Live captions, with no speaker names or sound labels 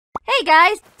Hey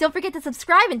guys, don't forget to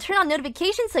subscribe and turn on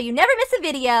notifications so you never miss a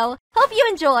video. Hope you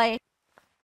enjoy.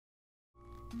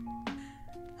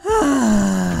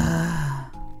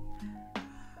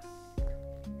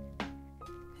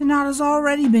 Hinata's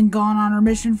already been gone on her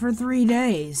mission for 3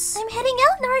 days. I'm heading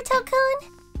out, Naruto-kun.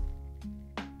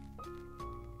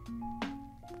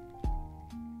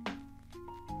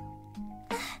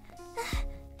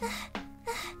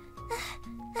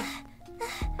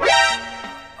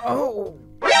 Oh,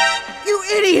 you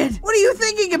idiot! What are you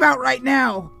thinking about right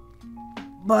now?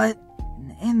 But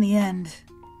in the end,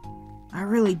 I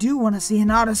really do want to see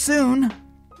Hinata soon.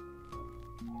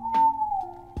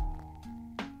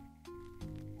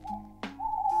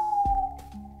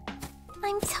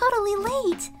 I'm totally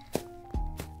late.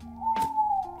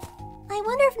 I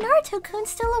wonder if Naruto-kun's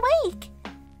still awake.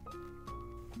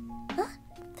 Huh?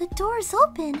 The door's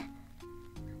open.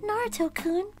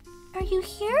 Naruto-kun, are you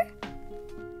here?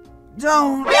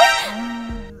 Don't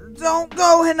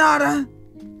go, Hinata.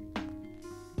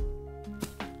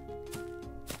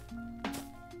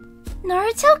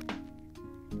 Naruto?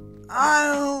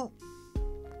 I'll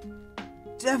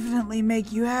definitely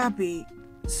make you happy,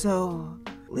 so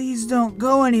please don't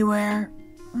go anywhere.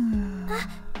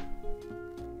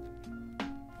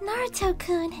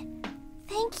 Naruto-kun,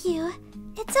 thank you.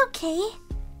 It's okay.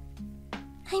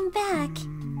 I'm back.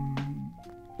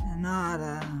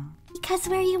 Hinata. Because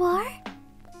where you are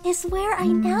is where I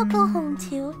now go home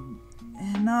to.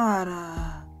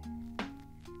 Hinata.